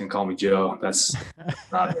one else can call me Joe. That's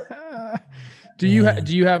not it. Do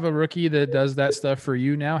you have a rookie that does that stuff for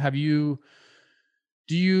you now? Do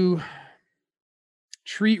you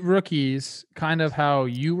treat rookies kind of how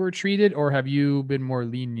you were treated, or have you been more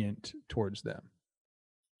lenient towards them?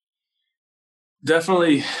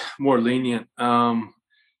 Definitely more lenient. I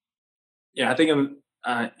think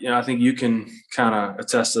I think you can kind of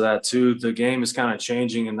attest to that too. The game is kind of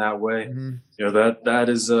changing in that way. Mm-hmm. That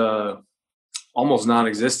is almost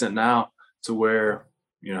non-existent now, to where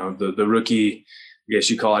the rookie, I guess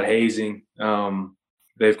you call it hazing.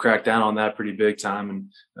 They've cracked down on that pretty big time,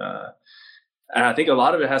 and I think a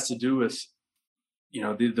lot of it has to do with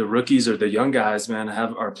the rookies or the young guys, man,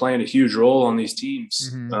 are playing a huge role on these teams.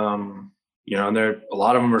 Mm-hmm. and a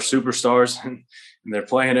lot of them are superstars and they're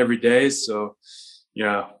playing every day. So,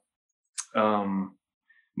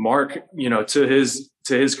 Mark, to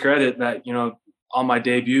his credit, that, on my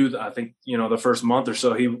debut, I think, the first month or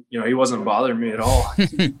so, he wasn't bothering me at all.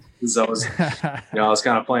 Because I was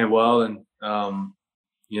kind of playing well. And,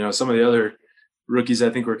 some of the other rookies, I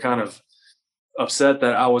think, were kind of upset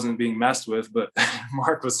that I wasn't being messed with. But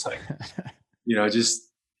Mark was like, just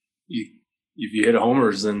if you hit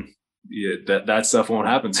homers, then that stuff won't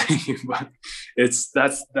happen to you. But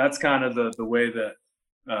that's kind of the way that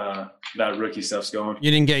that rookie stuff's going.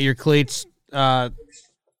 You didn't get your cleats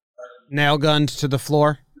nail gunned to the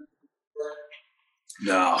floor?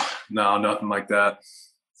 No, nothing like that.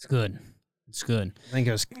 It's good. I think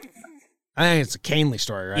it's a Canely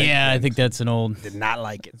story, right? Yeah, I think that's an old. Did not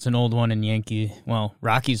like it. It's an old one in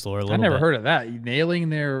Rockies lore. I never heard of that. Nailing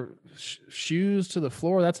their shoes to the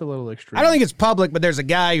floor. That's a little extreme. I don't think it's public, but there's a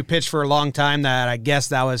guy who pitched for a long time that I guess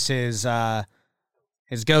that was his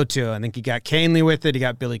go-to. I think he got Canely with it. He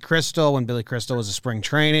got Billy Crystal when Billy Crystal was a spring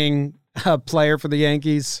training player for the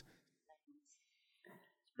Yankees.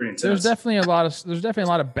 There's definitely a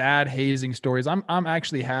lot of bad hazing stories. I'm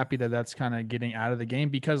actually happy that that's kind of getting out of the game,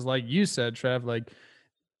 because like you said, Trev, like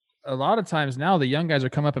a lot of times now the young guys are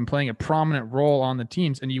coming up and playing a prominent role on the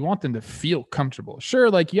teams, and you want them to feel comfortable. Sure,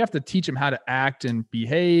 like you have to teach them how to act and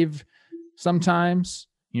behave sometimes.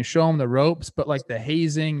 You show them the ropes, but like the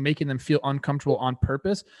hazing, making them feel uncomfortable on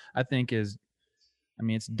purpose, I think it's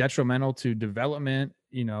detrimental to development.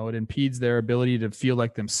 It impedes their ability to feel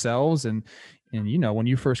like themselves. And when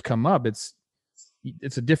you first come up, it's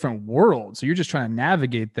a different world. So you're just trying to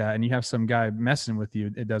navigate that, and you have some guy messing with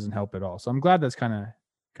you. It doesn't help at all. So I'm glad that's kind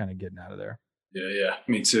of getting out of there. Yeah,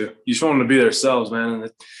 me too. You just want them to be themselves, man.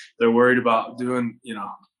 And they're worried about doing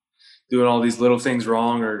all these little things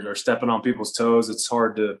wrong or stepping on people's toes. It's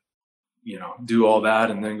hard to, do all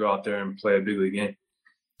that and then go out there and play a big league game.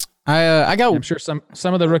 I'm sure some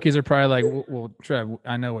of the rookies are probably like, well, Trev,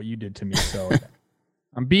 I know what you did to me, so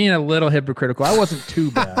I'm being a little hypocritical. I wasn't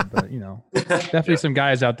too bad, but definitely some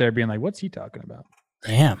guys out there being like, what's he talking about?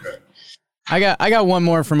 Damn. I got one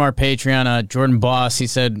more from our Patreon, Jordan Boss. He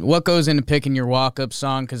said, what goes into picking your walk-up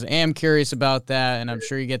song? Because I am curious about that, and I'm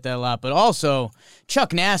sure you get that a lot. But also,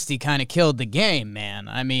 Chuck Nasty kind of killed the game, man.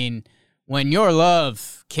 I mean, when Your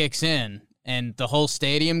Love kicks in and the whole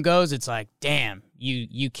stadium goes, it's like, damn,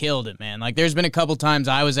 you killed it, man. Like, there's been a couple times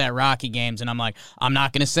I was at Rocky games, and I'm like, I'm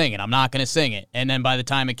not going to sing it. And then by the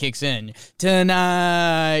time it kicks in,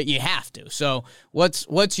 tonight, you have to. So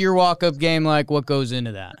what's your walk-up game like? What goes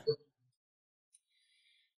into that?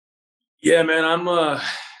 Yeah, man, I'm I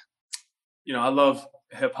love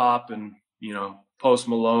hip hop and, Post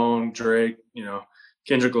Malone, Drake,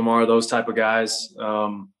 Kendrick Lamar, those type of guys.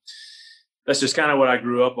 That's just kind of what I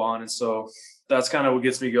grew up on. And so that's kind of what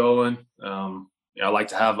gets me going. I like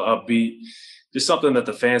to have upbeat, just something that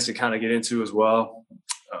the fans can kind of get into as well.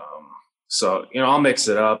 So, I'll mix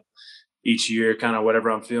it up each year, kind of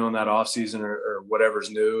whatever I'm feeling that off season or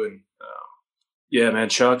whatever's new. And yeah, man,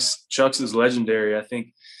 Chuck's is legendary. I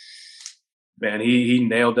think, man, he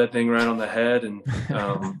nailed that thing right on the head, and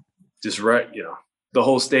just right, the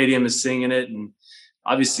whole stadium is singing it, and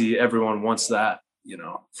obviously everyone wants that,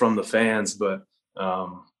 from the fans. But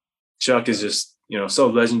Chuck is just, so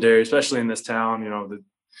legendary, especially in this town.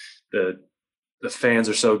 The fans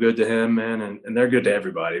are so good to him, man, and they're good to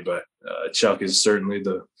everybody. But Chuck is certainly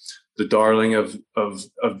the darling of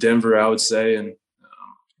Denver, I would say, and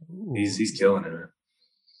he's killing it, man.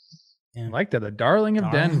 Yeah. I like that. The darling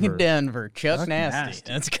of Denver. Chuck Nasty.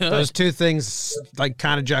 That's good. Those two things like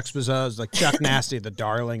kind of juxtaposed, like Chuck Nasty, the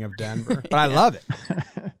darling of Denver. But I love it.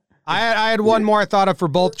 I had one more I thought of for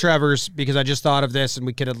both Trevors, because I just thought of this, and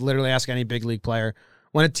we could have literally asked any big league player.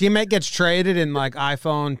 When a teammate gets traded in like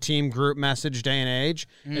iPhone team group message day and age,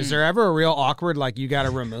 is there ever a real awkward, like you got to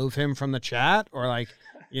remove him from the chat, or like,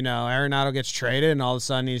 Arenado gets traded and all of a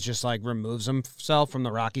sudden he's just like removes himself from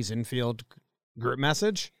the Rockies infield group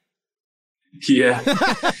message? Yeah.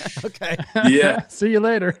 Okay. Yeah. See you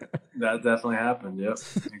later. That definitely happened. Yep.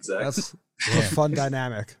 Exactly. That's a fun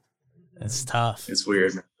dynamic. That's tough. It's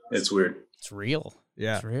weird. It's weird. It's real.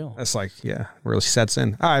 Yeah. It's real. That's like, really sets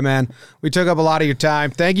in. All right, man. We took up a lot of your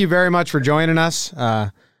time. Thank you very much for joining us.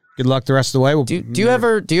 Good luck the rest of the way. Do you have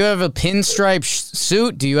a pinstripe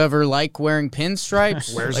suit? Do you ever like wearing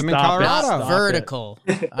pinstripes? Wears them in Colorado. Vertical.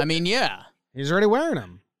 I mean, yeah. He's already wearing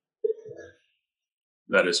them.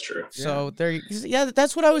 That is true. So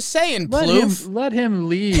that's what I was saying. Let him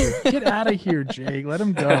leave. Get out of here, Jake. Let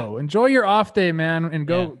him go. Enjoy your off day, man, and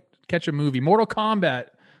go catch a movie. Mortal Kombat,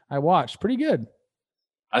 I watched. Pretty good.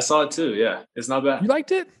 I saw it too. Yeah, it's not bad. You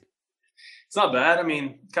liked it? It's not bad. I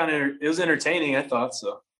mean, it was entertaining, I thought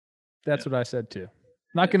so. That's what I said too.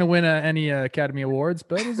 Not going to win any Academy Awards,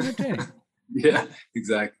 but it was entertaining. Yeah,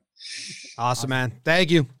 exactly. Awesome, man.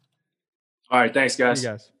 Thank you. All right, thanks, guys. See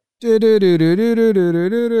you guys.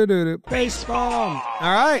 Baseball.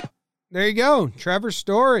 All right. There you go. Trevor's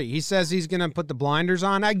story. He says he's going to put the blinders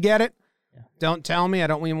on. I get it. Yeah. Don't tell me. I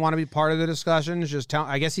don't even want to be part of the discussion. Just tell.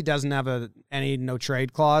 I guess he doesn't have any no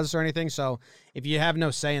trade clause or anything. So if you have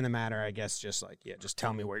no say in the matter, I guess just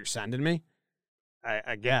tell me where you're sending me.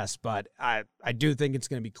 I guess. But I do think it's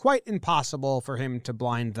going to be quite impossible for him to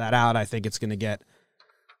blind that out. I think it's going to get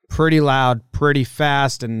pretty loud, pretty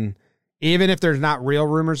fast, and even if there's not real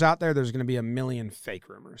rumors out there, there's going to be a million fake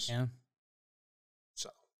rumors. Yeah. So,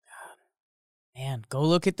 man, go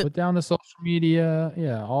look at Put down the social media,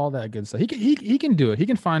 yeah, all that good stuff. He can do it. He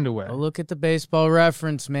can find a way. go look at the Baseball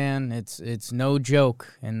Reference, man. It's no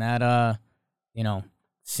joke, and that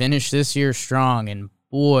finish this year strong. And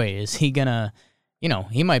boy, is he gonna,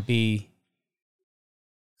 he might be.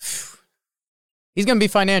 He's gonna be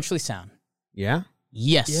financially sound. yeah.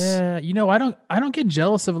 Yes. Yeah, I don't get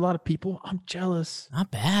jealous of a lot of people. I'm jealous. Not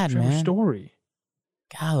bad, Trevor man. Story.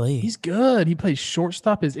 Golly. He's good. He plays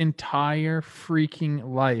shortstop his entire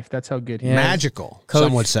freaking life. That's how good he is. Magical, Coach-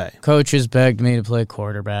 some would say. Coaches begged me to play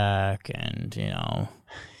quarterback, and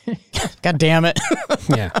God damn it.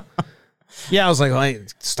 Yeah. Yeah, I was like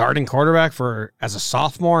starting quarterback as a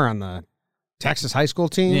sophomore on the Texas high school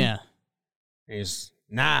team. Yeah. He's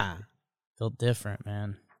Felt different,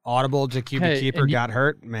 man. audible to QB keeper, and got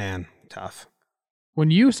hurt. Man, tough. When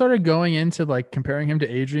you started going into like comparing him to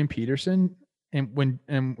Adrian Peterson, and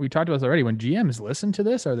we talked about this already, when GMs listen to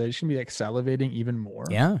this, are they just gonna be like salivating even more?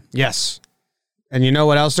 Yeah. Yes. And you know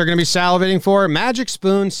what else they're going to be salivating for? Magic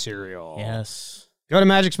Spoon cereal. Yes. Go to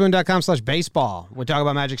magicspoon.com/baseball. We talk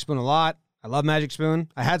about Magic Spoon a lot. I love Magic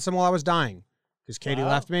Spoon. I had some while I was dying because Katie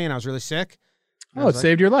left me and I was really sick. Oh, it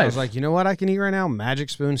saved your life. I was like, you know what I can eat right now? Magic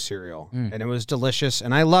Spoon cereal. And it was delicious.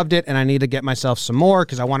 And I loved it. And I need to get myself some more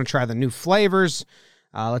because I want to try the new flavors.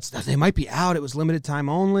 They might be out. It was limited time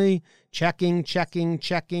only. Checking.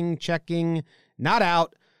 Not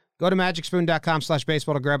out. Go to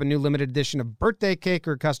magicspoon.com/baseball to grab a new limited edition of birthday cake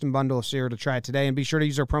or a custom bundle of cereal to try it today. And be sure to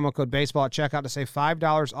use our promo code baseball at checkout to save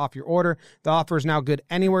 $5 off your order. The offer is now good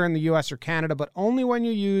anywhere in the U.S. or Canada, but only when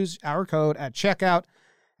you use our code at checkout.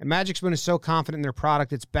 And Magic Spoon is so confident in their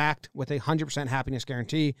product, it's backed with a 100% happiness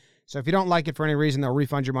guarantee. So if you don't like it for any reason, they'll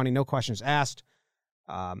refund your money, no questions asked.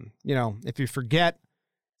 If you forget,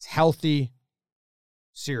 it's healthy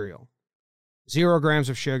cereal. 0 grams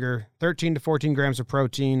of sugar, 13 to 14 grams of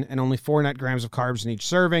protein, and only 4 net grams of carbs in each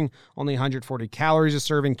serving. Only 140 calories a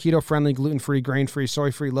serving. Keto-friendly, gluten-free, grain-free,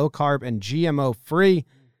 soy-free, low-carb, and GMO-free.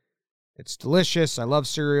 It's delicious. I love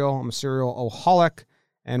cereal. I'm a cereal-oholic.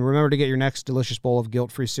 And remember to get your next delicious bowl of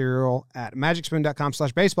guilt-free cereal at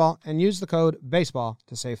magicspoon.com/baseball and use the code baseball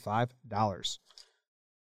to save $5.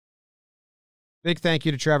 Big thank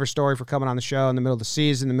you to Trevor Story for coming on the show in the middle of the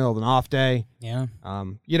season, in the middle of an off day. Yeah.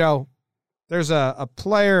 There's a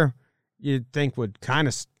player you'd think would kind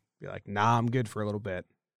of be like, nah, I'm good for a little bit.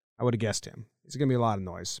 I would have guessed him. It's going to be a lot of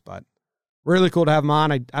noise, but really cool to have him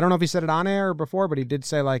on. I don't know if he said it on air or before, but he did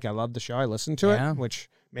say, like, I love the show. I listened to it, which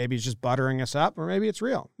maybe he's just buttering us up, or maybe it's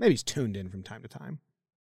real. Maybe he's tuned in from time to time.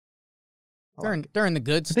 During the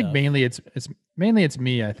good stuff. I think mainly it's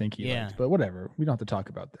me. I think he likes, but whatever. We don't have to talk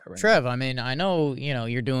about that right Trev, I mean, I know,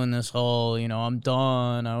 you're doing this whole, I'm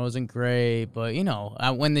done. I wasn't great. But,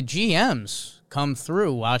 when the GMs come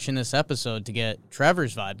through watching this episode to get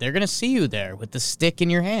Trevor's vibe, they're going to see you there with the stick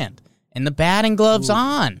in your hand and the batting gloves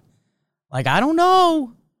on. Like, I don't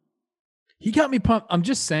know. He got me pumped. I'm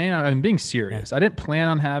just saying, I'm being serious. I didn't plan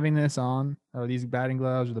on having this on, or these batting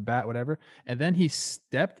gloves or the bat, whatever. And then he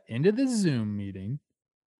stepped into the Zoom meeting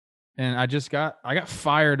and I got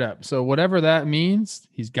fired up. So whatever that means,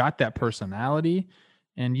 he's got that personality.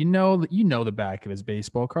 And you know the back of his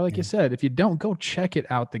baseball card. Like you said, if you don't, go check it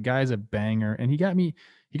out. The guy's a banger. And he got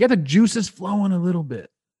the juices flowing a little bit.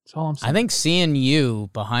 That's all I'm saying. I think seeing you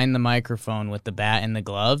behind the microphone with the bat and the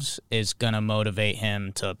gloves is going to motivate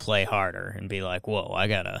him to play harder and be like, whoa,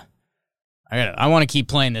 I want to keep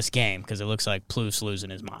playing this game because it looks like Plouffe losing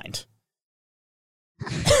his mind.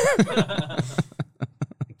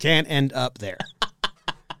 Can't end up there.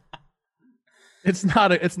 It's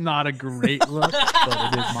not a great look,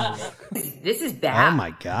 but it is my look. This is bad. Oh, my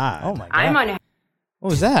God. I'm on. What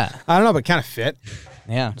was that? I don't know, but kind of fit.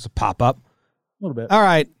 Yeah. It's a pop-up. A little bit. All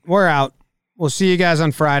right, we're out. We'll see you guys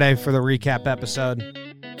on Friday for the recap episode.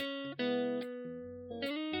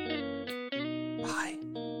 Bye.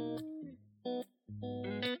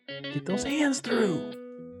 Get those hands through.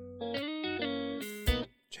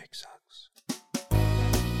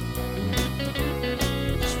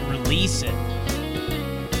 release it.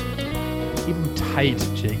 Keep them tight,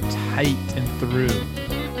 Jake. Tight and through.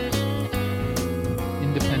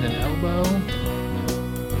 Independent elbow.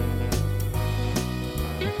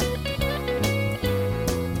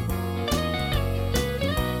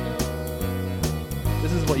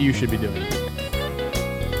 This is what you should be doing.